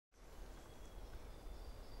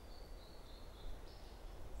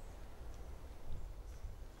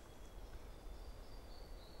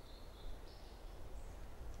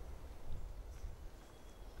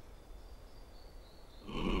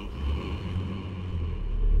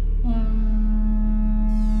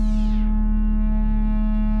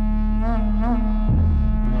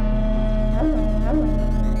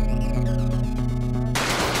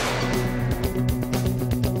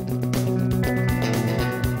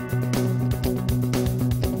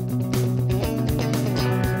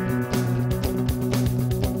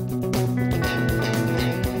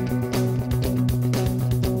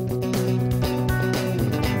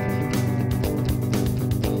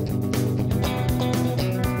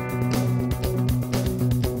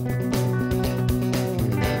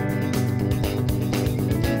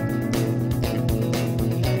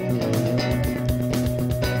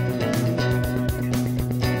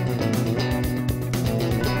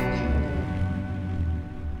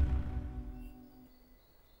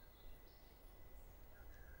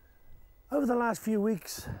Over the last few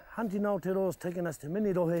weeks, hunting Aotearoa has taken us to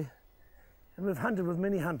many rohe, and we've hunted with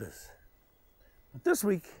many hunters. But this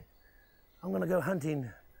week, I'm going to go hunting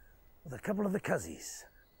with a couple of the cousins.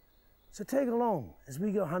 So tag along as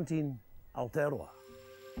we go hunting Aotearoa.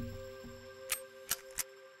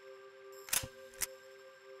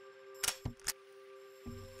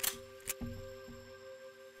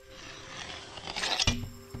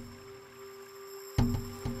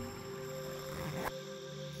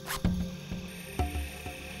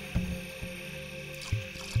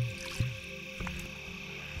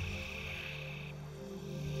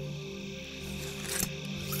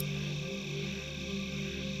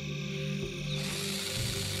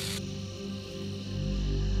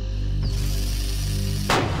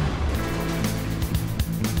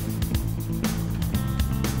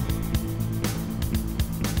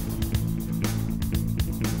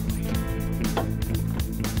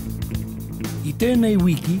 I tēnei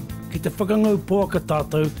wiki, ki te whakangau poaka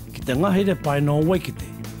tātou ki te ngahere pai no Waikite.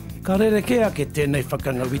 Ka rerekea ke tēnei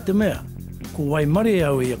whakangau I te mea, ko wai mare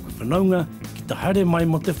au I aku whanaunga ki te haere mai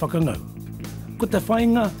mo te whakangau. Ko te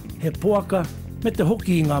whainga, he poaka, me te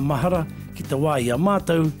hoki I ngā mahara ki te wā I a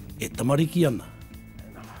mātou e tamariki ana.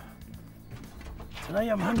 Today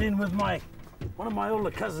I'm hunting with one of my older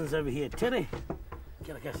cousins over here, Terry.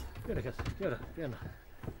 Kia ora, cuz. Kia ora, cuz. Kia ora, kia ora.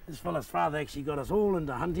 This fella's father actually got us all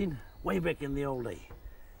into hunting way back in the old day.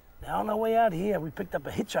 Now on our way out here, we picked up a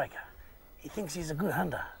hitchhiker. He thinks he's a good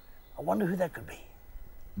hunter. I wonder who that could be.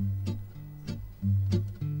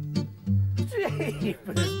 Gee, hey,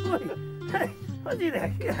 what's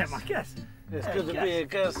that? Yeah, my cuz. It's good to be here,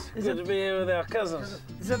 cuz. Good to be here with our cousins.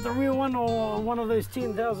 Is that the real one or one of those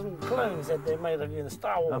 10,000 clones that they made of you in the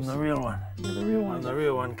Star Wars? I'm the real one. You're the real one? I'm the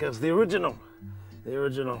real one, cuz. The original. The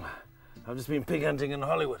original. I've just been pig hunting in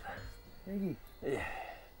Hollywood. Piggy? Yeah.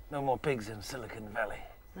 No more pigs in Silicon Valley.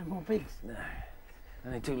 No more pigs? No.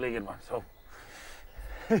 Only two-legged ones. Oh.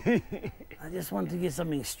 I just want to get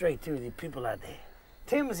something straight to the people out there.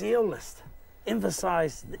 Tim is the eldest.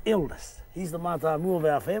 Emphasize the eldest. He's the matamu of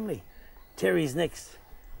our family. Terry's next,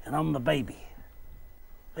 and I'm the baby.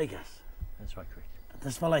 Hey, Gus. That's right, correct. But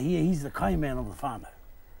this fella here, he's the kaiman of the whānau.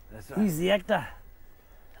 That's right. He's the actor,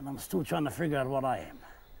 and I'm still trying to figure out what I am.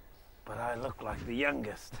 But I look like the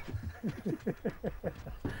youngest.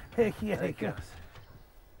 Heck yeah, Hey, Gus. cuz.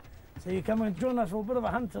 So you come and join us for a bit of a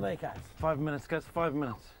hunt today, Gus? 5 minutes, cuz. 5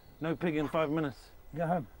 minutes. No pig in 5 minutes. Go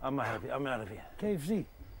home. I'm out of here. I'm out of here. KFC.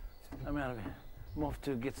 I'm out of here. I'm off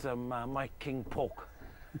to get some Mike King pork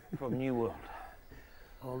from New World.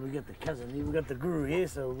 Oh, we got the cousin, we got the guru here,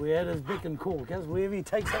 so we're at his beck and call, Gus. Wherever he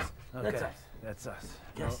takes us, Okay. that's us. That's us.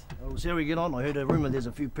 Gus, We'll see how we get on. I heard a rumour there's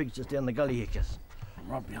a few pigs just down the gully here, Cass. I'm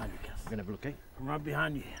right behind you, Gus. We're gonna have a look, eh? I'm right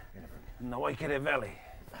behind you. In the Waikite Valley.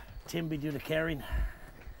 Tim be do the carrying,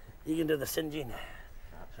 you can do the singeing,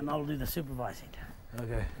 and I'll do the supervising.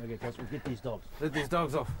 Okay. Okay, Cass, we'll get these dogs. Let these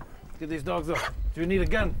dogs off. Get these dogs off. Do we need a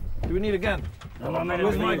gun? Do we need a gun? No,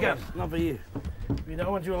 Where's my gun? Not for you. We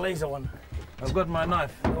don't want you a laser one. I've got my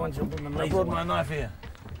knife. I don't want you to put a I laser brought one. my knife here.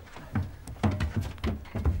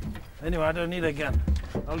 Anyway, I don't need a gun.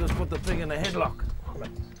 I'll just put the pig in a headlock.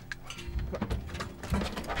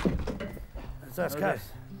 That's us, Okay.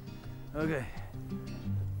 Gus. Okay.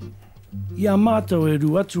 I a mātou e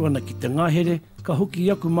ru atu ana ki te ngahere, ka hoki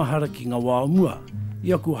aku mahara ki ngā wā mua.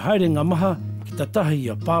 I aku haere ngā maha ki ta tahi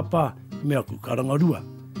a pāpā me aku karangarua.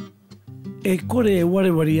 E kore e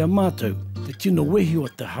wareware a mātou, te tino wehi o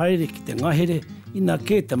te haere ki te ngahere, ina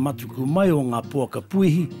kē te matuku mai o ngā poaka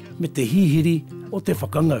puihi me te hihiri o te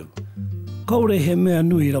whakangau. Kaore he mea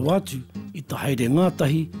nui rawa atu I ta haere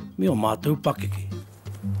ngātahi me o mātou pakeke.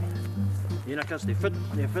 You know, Cass, they're fit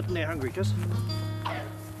and they're hungry, Cass.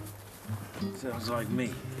 Sounds like me.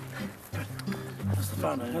 How's the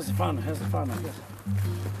whānau? How's the whānau? How's the whānau? Gus?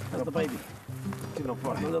 How's the baby? Tino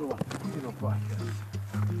pai. The little one. Tino pai.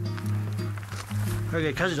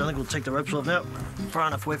 Okay, Cassies, I think we'll take the ropes off now. Far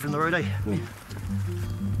enough away from the road, eh? Yeah.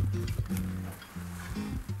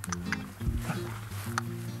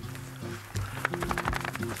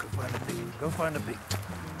 Go find a pig. Go find a pig.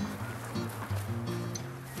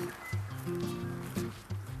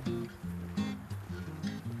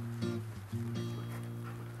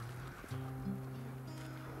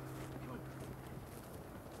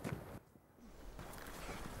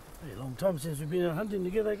 Hey, long time since we've been out hunting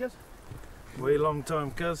together, I guess. Way long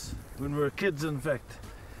time, cuz. When we were kids, in fact.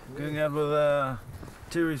 Going out with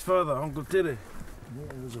Terry's father, Uncle Terry. Yeah,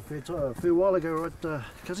 it was a fair while ago, right,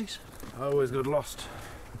 Cassies? I always got lost.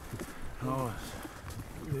 Always.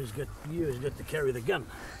 You always got to carry the gun.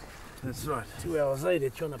 That's right. 2 hours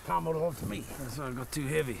later, trying to palm it off to me. That's why I got too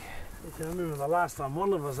heavy. I remember the last time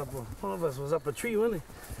one of us was up a tree, wasn't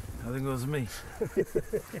I think it was me. I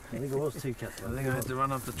think it was too, Kath. I think I had to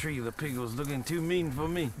run up the tree. The pig was looking too mean for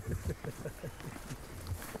me.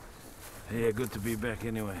 Yeah, good to be back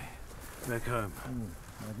anyway. Back home.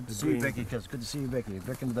 Good to see you back here, Kaz. Good to see you back here.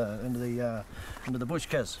 Back into the bush,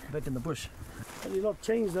 Kaz. Back in the bush. Had a lot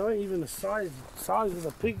changed though, even the size of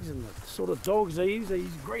the pigs and the sort of dogs they use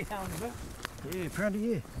greyhounds, huh? Yeah,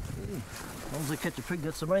 apparently, yeah. As long as they catch a pig,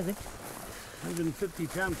 that's the main thing.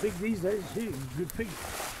 150-pound pig these days. Gee, good pig.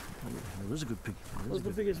 Yeah, it was a good pig. What's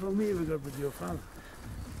the biggest one we ever got with your father?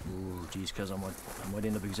 Oh, geez, Kaz, I might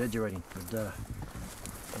end up exaggerating, but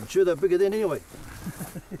I'm sure they're bigger then anyway.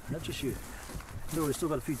 Not just you. No, we've still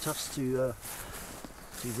got a few tufts to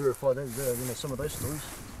verify those, some of those stories.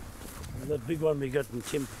 That big one we got and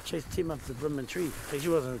Tim chased Tim up the Brimman tree. Actually, it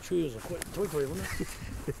wasn't a tree, it was a toy, wasn't it?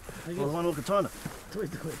 Well, the one all katana. Toy.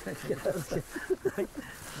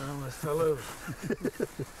 I almost fell over.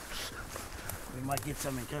 We might get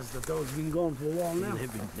something because the dog's been gone for a while now.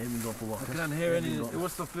 They've been gone for a while. I can't hear any.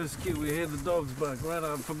 What's the first cue? We hear the dogs bark, right?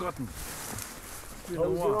 I've forgotten.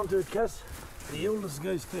 Hold on to it, Cass. The eldest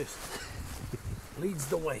goes first. Leads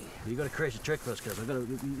the way. You got to crash the track for us, Kaz.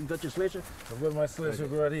 You got your sledger? I've got my sledger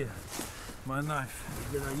right here. My knife.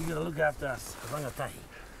 You gotta look after us. Rangatahi.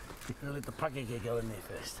 You're gonna let the pakeke go in there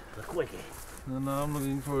first. The kweke. No, I'm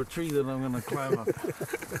looking for a tree that I'm going to climb up.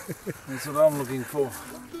 That's what I'm looking for.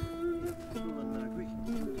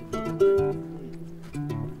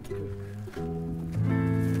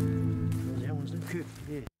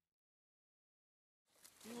 Yeah.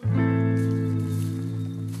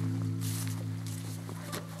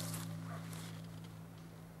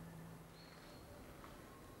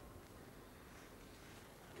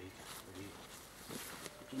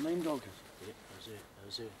 Your name dog is? Yeah,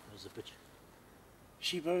 there's the picture.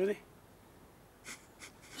 Sheep over there?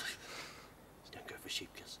 Don't go for sheep,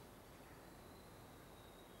 Kaz.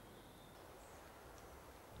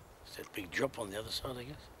 Is that big drop on the other side, I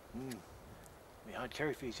guess? We hard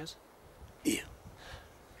carry for you, Kaz. Yeah.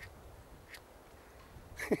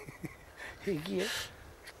 Yeah.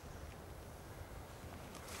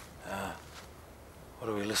 What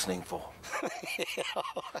are we listening for?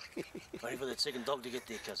 Waiting for that second dog to get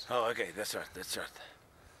there, Kaz. Oh, okay, that's right.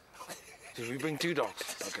 Did we bring 2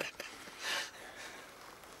 dogs? Okay.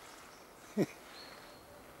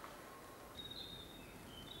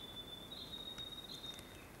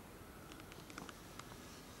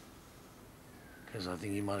 Because I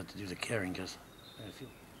think he might have to do the carrying, Kaz.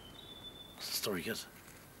 What's the story, Kaz?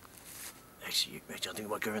 Actually, I think we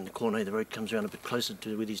might go around the corner. The road comes around a bit closer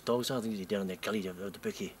to where these dogs are. I think he's down in that gully over the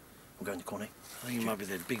back here. We'll go in the corner. I think he might be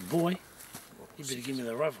that big boy. You better give me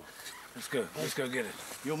the rifle. Let's go. Let's go get it.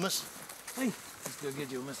 You'll miss. Hey. Let's go get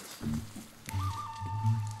your missus.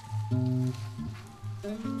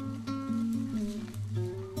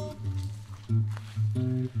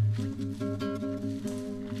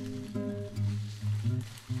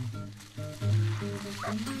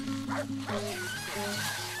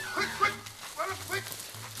 Quick! Run up, quick!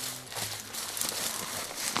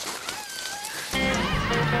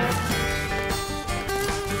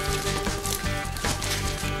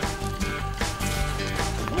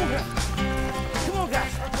 Come on,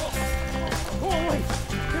 guys. Come on, wait.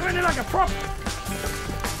 You're running like a prop.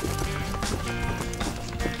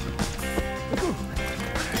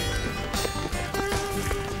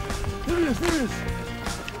 There it is.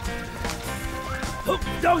 Oh,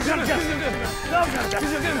 dogs on Gus. Dogs on Gus.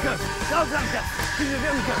 Dogs on Gus.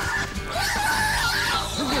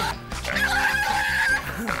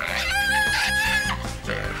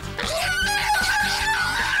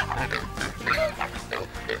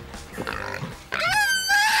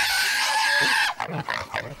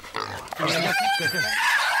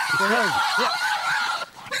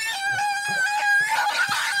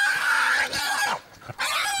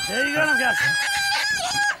 There you go, Gus.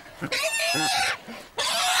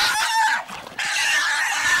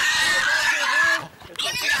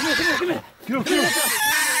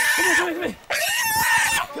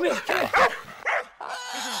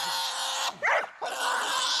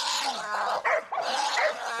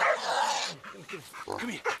 Come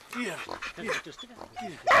here. Yeah.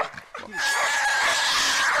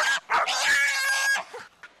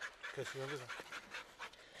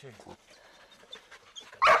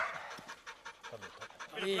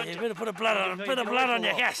 Yeah, you better put a blood on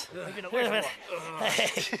your gas. Wait a minute.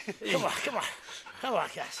 Hey, come on,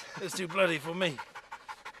 gas. It's too bloody for me.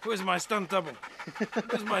 Where's my stunt double?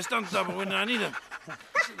 Where's my stunt double when I need him?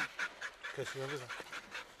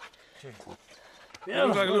 You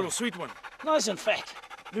look like a little sweet one. Nice and fat.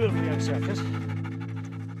 Beautiful young circus.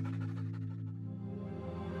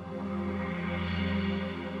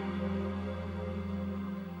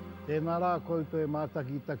 Tēnā rā koutou e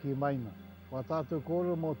mātaki-taki maina. Wa tātou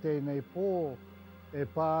kōrero mō tēnei pō e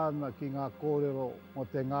pāna ki ngā kōrero mō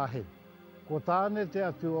te ngāhere. Ko tāne te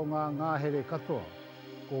atu o ngā ngāhere katoa.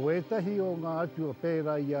 Ko etahi o ngā atu o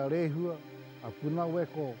pēra i a rehua, a puna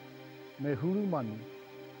weko, me huru manu,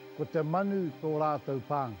 ko te manu tō rātou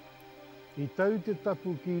pānga. I tau te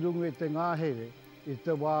tapu ki rungu e te ngāhere i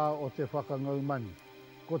te wā o te whakangau manu.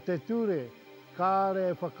 Ko te ture,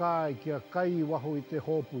 kāre whakai kia kai waho i te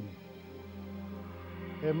hōpuni.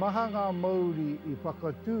 He maha ngā Māori i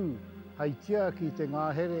whakatū hei tia ki te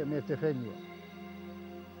ngāhere me te whenua.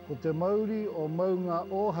 Ko te Māori o maunga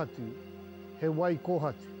ōhatu, he wai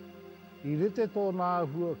kohatu. I rite tōna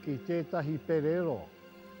ahua ki tētahi perero.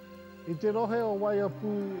 I te rohe o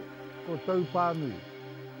Waiapū ko taupānui.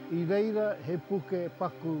 I reira he puke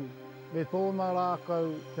paku me tōna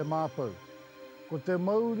rākau te māpau. Ko te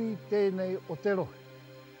Māori tēnei o te rohe.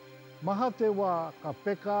 Maha te wā ka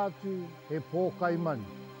peka atu he pōkai manu.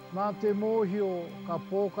 Nā te mōhio ka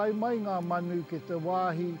pōkai mai ngā manu ke te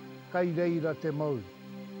wāhi kai reira te Māori.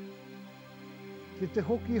 Ki te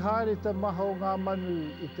hoki haere te maha o ngā manu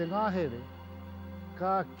i te ngāhere,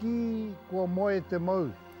 ka ki kua moe te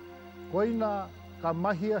Māori. Koina ka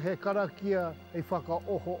mahia he karakia e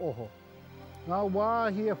whaka-oho-oho. Ngā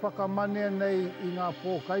wāhi e whakamanea nei i ngā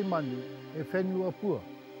pōkai manu e whenua pua.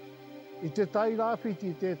 I te tai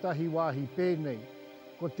rāwhiti tētahi wāhi pēnei,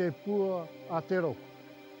 ko te pua Aotearoa.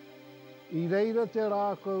 I reira te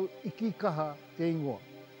rākau ikikaha te ingoa.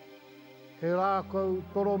 He rākau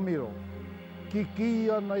toromiro, ki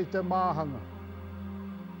ana i te māhanga.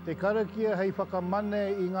 Te karakia hei whakamane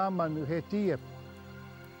i ngā manu he tiepu.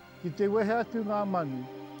 Ki te wehe atu ngā manu,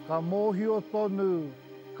 ka mōhio tonu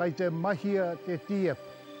kai te mahia te tiepu.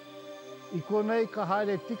 I konei ka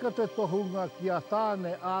haere tika te tohunga ki a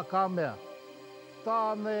tāne ā kāmea.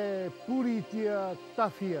 Tāne puritia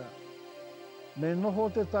tawhia. Me noho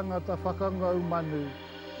te tangata whakangau manu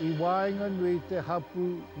i wainga nui te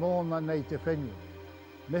hapu nōna nei te whenua.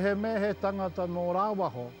 Mehe he tangata nō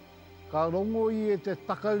rāwaho, ka rongo i e te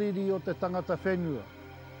takariri o te tangata whenua.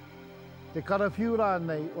 Te karawhiu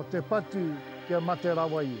rānei o te patu kia mate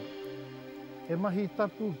rawa ia. E mahi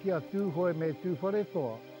tapu kia tūhoe me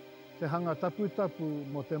tūwharetoa, te hanga tapu-tapu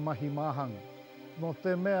mo te mahi māhanga. No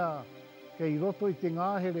te mea, kei roto i te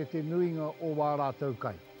ngāhere te nuinga o wā rātou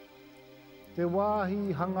kai. Te wāhi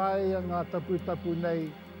hangaia ngā tapu-tapu nei,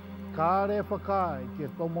 kāre whakai kia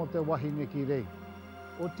tomo te wahine ki rei.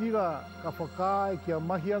 O tira, ka whakai kia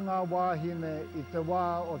mahia ngā wāhine i te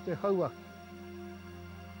wā o te hauaki.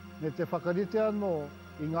 Me te whakarite anō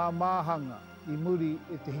i ngā māhanga i muri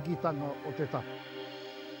i te hikitanga o te tapu.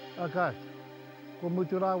 Akai, ko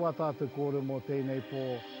mutu rā wā tātou kōre mō tēnei pō,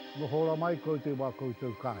 no hora mai koutou wā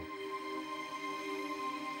koutou kai.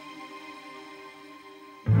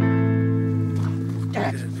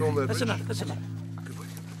 That's enough, that's enough.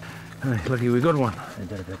 Hey, lucky we got one. I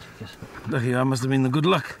doubt about you, yes. Lucky I must have been the good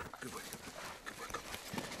luck.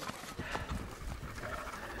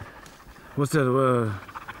 What's that? A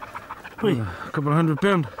couple of £100.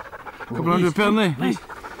 Couple of £100 there. Hey,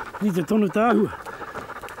 ni te tonu tāhua.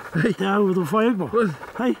 Hey, te ahua tō whai aipo.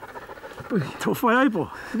 Hey, tō whai aipo.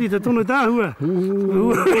 Ni te tonu tāhua.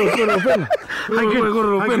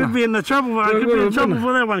 I could be in the trouble. I could be in trouble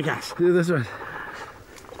for that one, guys. Yeah, that's right.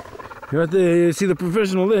 You're right there, you see the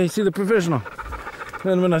professional there, you see the professional.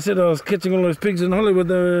 And when I said I was catching all those pigs in Hollywood,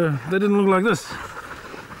 they didn't look like this.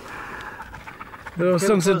 They're on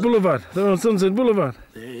Sunset Boulevard. They're on Sunset Boulevard.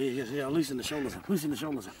 Yeah, loosen the shoulders up, loosen the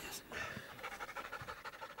shoulders up, yes.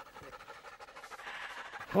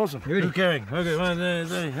 Awesome. Who's carrying? Okay, right there.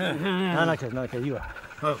 No, okay, you are.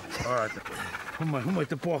 Oh, all right. Humai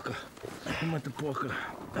te poaka. Humai te poaka.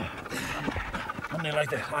 Anne like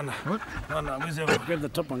that, Anna. What? Anna, where's the... Grab the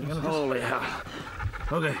top one. Holy hell.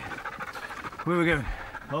 Okay. Where are we going?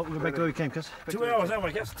 Oh, we're back where we came, cuz. 2 hours that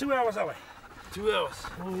way, guys. 2 hours that way. 2 hours.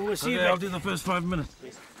 We'll see you Okay, back. I'll do the first 5 minutes.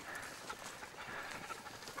 Yes.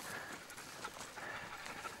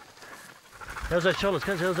 How's that shoulders,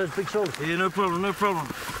 cuz? How's those big shoulders? Yeah, no problem, no problem.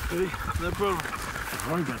 Ready? No problem.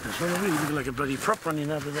 Don't worry about this. What are you looking like a bloody prop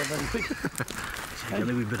running out of that bloody pig? I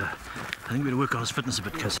think we better work on his fitness a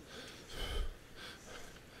bit, cuz.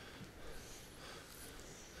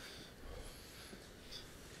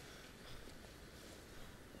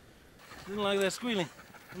 Didn't like that squealing.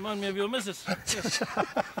 Remind me of your missus. Yes.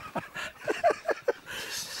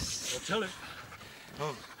 I'll tell her.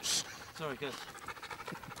 Oh, sorry, cuz.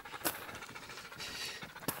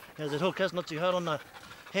 How's that hook, cuz? Not too hard on the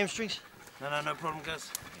hamstrings? No problem,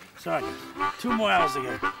 cuz. Sorry, 2 more hours to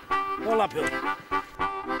go. All uphill.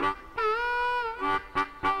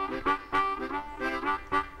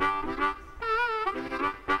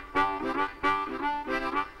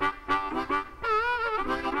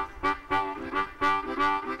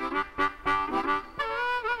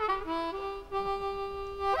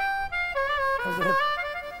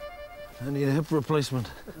 replacement.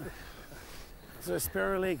 So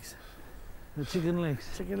sparrow legs. The chicken legs.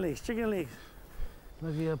 Chicken legs, chicken legs.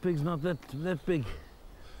 Lucky our pig's not that big.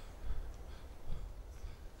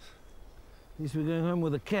 At least we're going home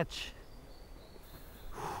with a catch.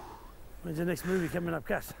 When's the next movie coming up,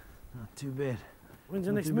 Cass? Not too bad. When's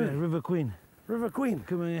the Not next too movie? bad. River Queen. River Queen.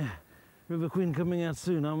 Coming out. River Queen coming out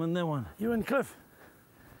soon. I'm in that one. You and Cliff.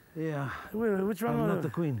 Yeah. Which one? I'm not the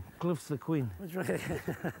Queen. Cliff's the Queen. Which one?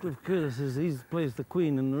 Cliff Curtis he plays the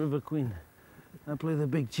Queen in the River Queen. I play the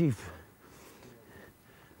Big Chief.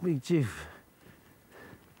 Big Chief.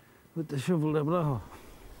 With the shovel de brajo.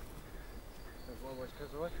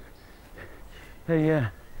 Hey,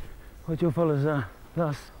 what your fellas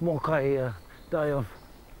last Mokai die off?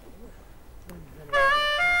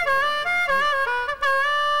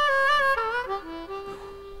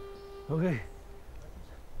 Okay,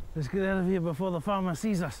 let's get out of here before the farmer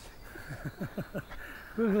sees us.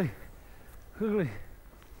 Quickly, quickly.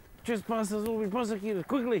 Trespassers will be prosecuted.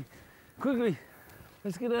 Quickly, quickly.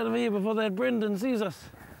 Let's get out of here before that Brendan sees us.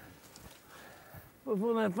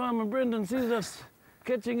 Before that farmer Brendan sees us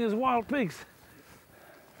catching his wild pigs.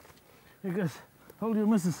 Here goes. Hold your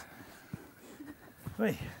missus.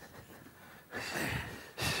 Hey.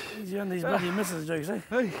 Easy on these bloody missus jokes, eh?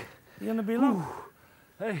 Hey. You're gonna be long.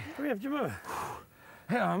 Hey. Hurry up, Jimbo.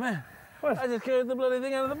 Hang on, man. What? I just carried the bloody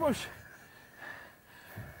thing out of the bush.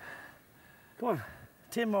 Come on.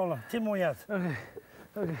 10 more yards. Okay.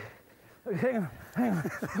 Okay. Okay, hang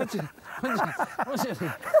on. Watch it. Watch it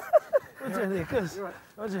here. Watch it here, cuz.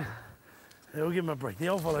 Watch it. Yeah, we'll give him a break. They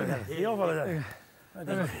all follow that. They all follow that. Okay.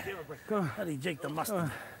 Come on. How do you Jake the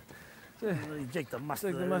mustard? How do you Jake the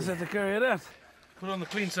mustard? Take the mustard to carry it out. Put on the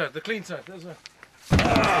clean side. The clean side. That's right.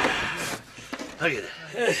 Look at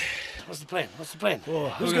it. What's the plan? What's the plan? Oh,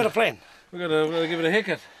 Who's got a plan? We gotta give it a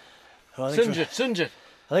haircut. Singe it.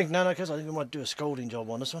 I think no, cuz I think we might do a scolding job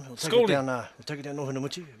on this one. We'll take Scolding? it down. We'll take it down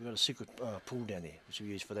Nohanamuchi. We've got a secret pool down there, which we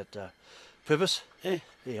use for that purpose. Yeah.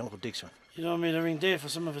 Yeah, Uncle Dick's one. You don't want me to ring Dare for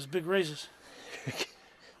some of his big razors?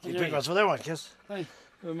 You big ones for that one, cuz. Hey,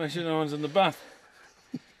 we'll make sure no one's in the bath.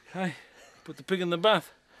 Hey, put the pig in the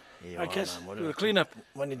bath. Yeah, I guess. Do a clean up.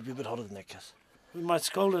 Might need to be a bit hotter than that, cuz. We might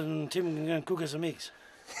scold it and Tim can go and cook us some eggs.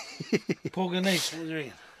 Pork and eggs. What do you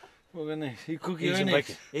reckon? Pork and eggs. You cook your Eggs own and eggs.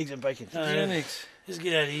 bacon. Eggs and bacon. Cook your own eggs. Let's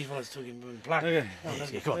get out of here while it's talking pluck. Okay.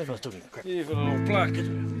 Yeah, come on, let's talk crap. You've got a little plug.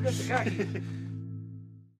 You got the khaki.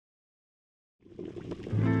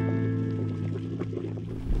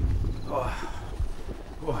 Oh,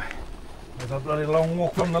 boy. That's a bloody long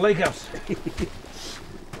walk from the lake house.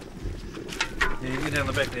 Yeah, get down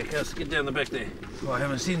the back there, Cass. Get down the back there. Oh, I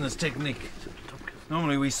haven't seen this technique.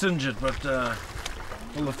 Normally we singe it, but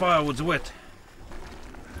all the firewood's wet.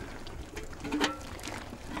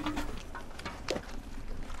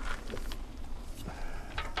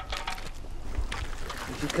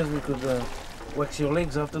 Because we could wax your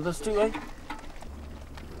legs after this too, eh?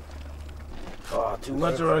 Oh, too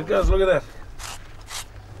much alright, guys. Look at that.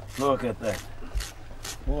 Look at that.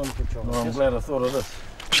 More under control. Oh, I'm glad I thought of this.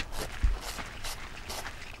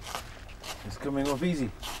 It's coming off easy.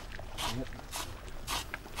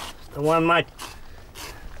 The one, mate.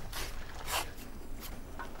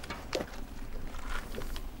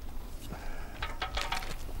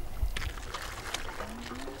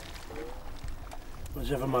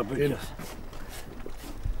 What's over my boot?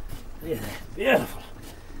 Yeah, beautiful.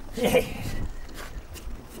 Yeah.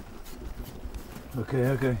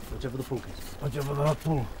 Okay. Watch out for the pool, cuz. Watch out for the hot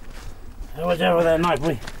pool. Hey, watch out with that knife,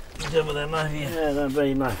 boy. Watch out for that knife here. Yeah, that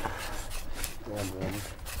bloody knife.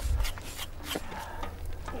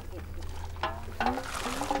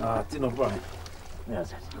 Ah, tino pai.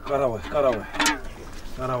 That's it. Karawa.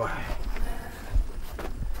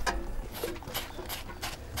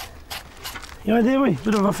 You know there, boy?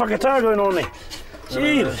 Bit of a whakatā going on there.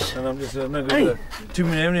 Jeez. And I'm just no good. Hey. Too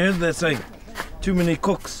many. Haven't you heard that saying? Too many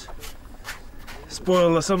cooks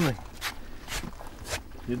spoil or something.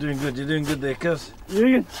 You're doing good. You're doing good there, cuz. You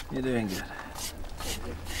reckon? You're doing good.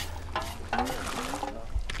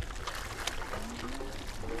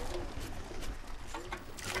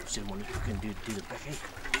 Someone who can do the back, eh?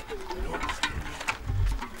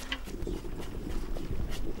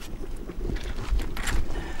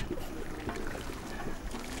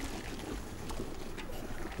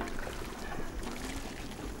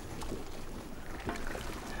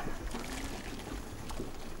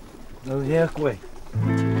 No, yeah, way.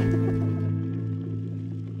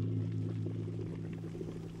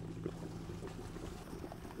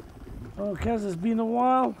 Oh, Kaz, it's been a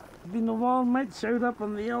while. Mate. Showed up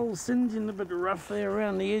on the old singe and a bit rough there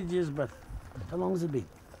around the edges, but how long's it been?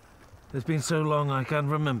 It's been so long I can't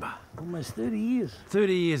remember. Almost 30 years.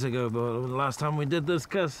 30 years ago, but the last time we did this,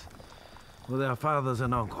 cuz, with our fathers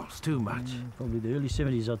and uncles, too much. Probably the early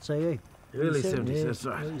 70s, I'd say, eh? Early 70s, that's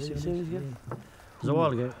right. Early 70s, yeah. It was a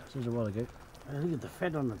while ago. It was a while ago. Look at the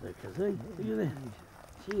fat on it there, cuz, eh? Look at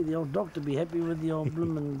that. Gee, the old doctor be happy with the old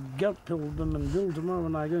bloomin' gout pill bloomin' bill tomorrow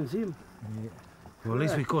when I go and see him. Yeah. Well, at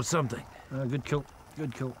least we caught something. Good kill.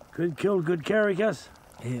 Good kill. Good kill, good carry, cuz.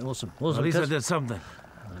 Yeah, awesome. Well, at least I did something.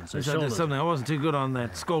 So At least I did something. I wasn't too good on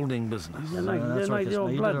that scolding business. You didn't like the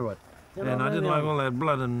old You blood. did it right. And I didn't like all that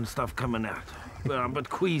blood and stuff coming out. But I'm a bit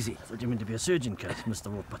queasy. I thought you meant to be a surgeon, cuz, Mr.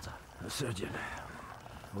 Warputter. A surgeon.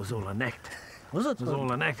 It was all an act. Was it? It was all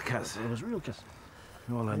an act, cuz. It was real, cuz.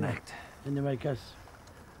 All an act. Anyway, cuz,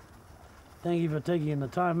 thank you for taking the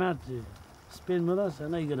time out to spend with us. I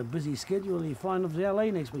know you got a busy schedule. You're flying off to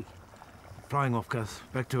LA next week. Flying off, cuz.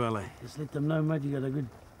 Back to LA. Just let them know, mate, you got a good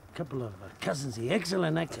couple of cousins here.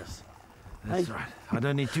 Excellent actors. That's Hey. right. I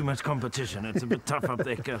don't need too much competition. It's a bit tough up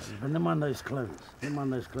there, cuz. But never mind those clones. Never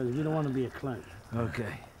mind those clones. We don't want to be a clone.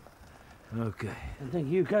 Okay. Okay. And thank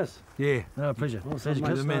you, cuz. Yeah. No, pleasure. Awesome, Pleasure, mate.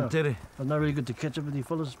 Good cuz. man, Terry. I know really good to catch up with you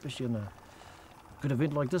fellas, especially on a good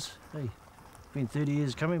event like this. Hey, been 30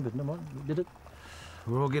 years coming, but no mind, we did it.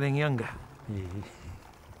 We're all getting younger. Yeah.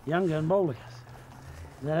 Younger and bolder, cuz.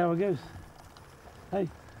 Is that how it goes? Hey,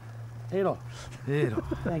 Edo. Yeah.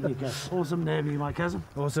 Thank you, cuz. Awesome to have you, my cousin.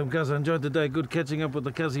 Awesome, cuz. I enjoyed the day. Good catching up with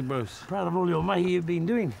the cuzzy bros. Proud of all your mahi you've been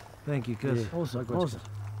doing. Thank you, cuz. Awesome, likewise, awesome.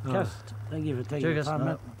 Oh. Cuz, thank you for taking Sure, the cuz. time, No,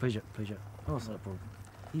 mate. pleasure, pleasure. Awesome. No problem.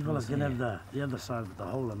 You fellas can have the other side with the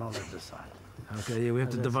hole and I'll have this side. Okay, yeah, we have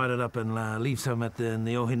to divide it up and leave some in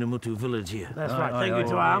the Ohinamutu village here. That's Aye, right. aye, Thank aye, you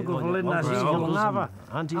to aye, our aye, uncle for aye, letting us uncles, use uncles your lava.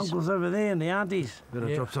 and aunties. Uncles over there and the aunties. Better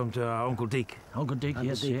Yeah. drop some to our Uncle Deke. Uncle Dick, Uncle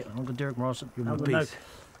yes, Dick. yeah. Uncle Derek Morrison. Give him a Uncle piece.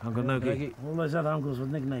 Uncle Noki. Okay. All those other uncles with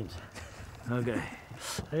nicknames. Okay.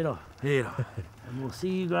 Edo. Yeah. And we'll see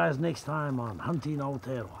you guys next time on Hunting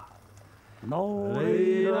Aotearoa. No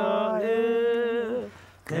Reira e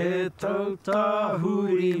te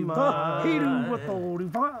tautahuri mai. Hiru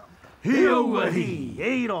watori wha. Hiauahi.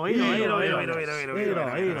 Edo, Edo, Edo, Edo,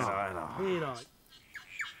 Edo, Edo.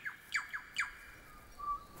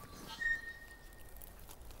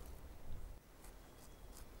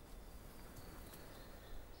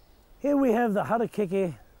 Here we have the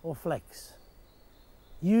harakeke or flax,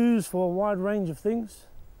 used for a wide range of things.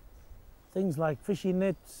 Things like fishing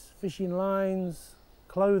nets, fishing lines,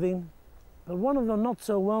 clothing. But one of the not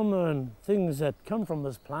so well-known things that come from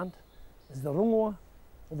this plant is the rongoa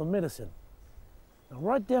or the medicine. Now,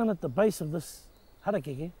 right down at the base of this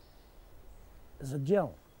harakeke is a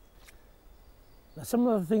gel. Now, some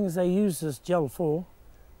of the things they use this gel for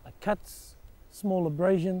are cuts, small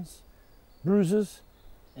abrasions, bruises,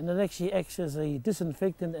 and it actually acts as a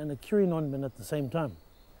disinfectant and a curing ointment at the same time.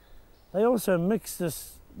 They also mix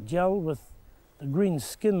this gel with the green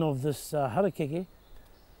skin of this harakeke.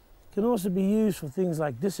 Can also be used for things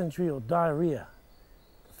like dysentery or diarrhea.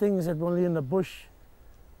 Things that when you're in the bush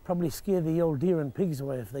probably scare the old deer and pigs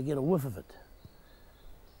away if they get a whiff of it.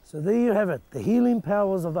 So there you have it, the healing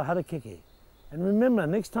powers of the harakeke. And remember,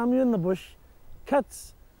 next time you're in the bush,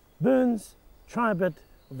 cuts, burns, try a bit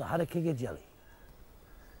of the harakeke jelly.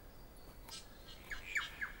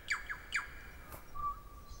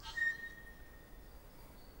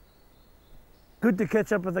 Good to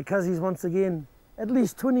catch up with the Cuzzies once again. At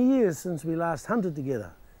least 20 years since we last hunted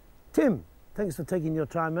together. Tim, thanks for taking your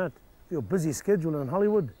time out for your busy schedule in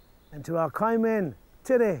Hollywood. And to our kaiman,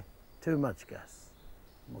 Tere, too much gas.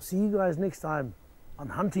 We'll see you guys next time on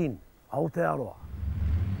Hunting Aotearoa.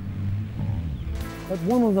 But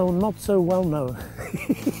one of the not so well known,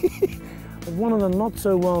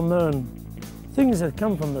 things that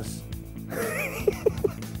come from this.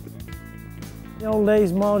 The old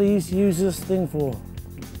days, Māori used to use this thing for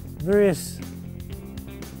various.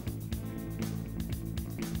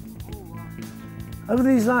 Over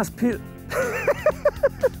these last too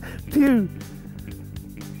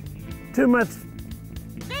much.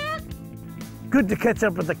 Good to catch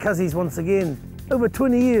up with the Cuzzies once again. Over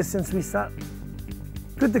 20 years since we start.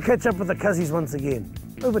 Good to catch up with the Cuzzies once again.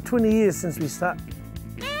 Over 20 years since we start.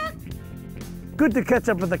 Good to catch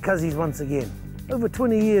up with the Cuzzies once again. Over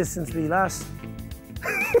 20 years since we last.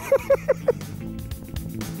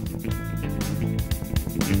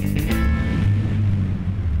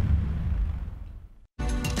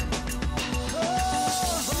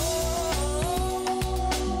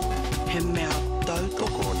 He mea tau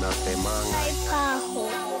toko nā te manga. Kai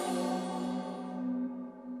pāho.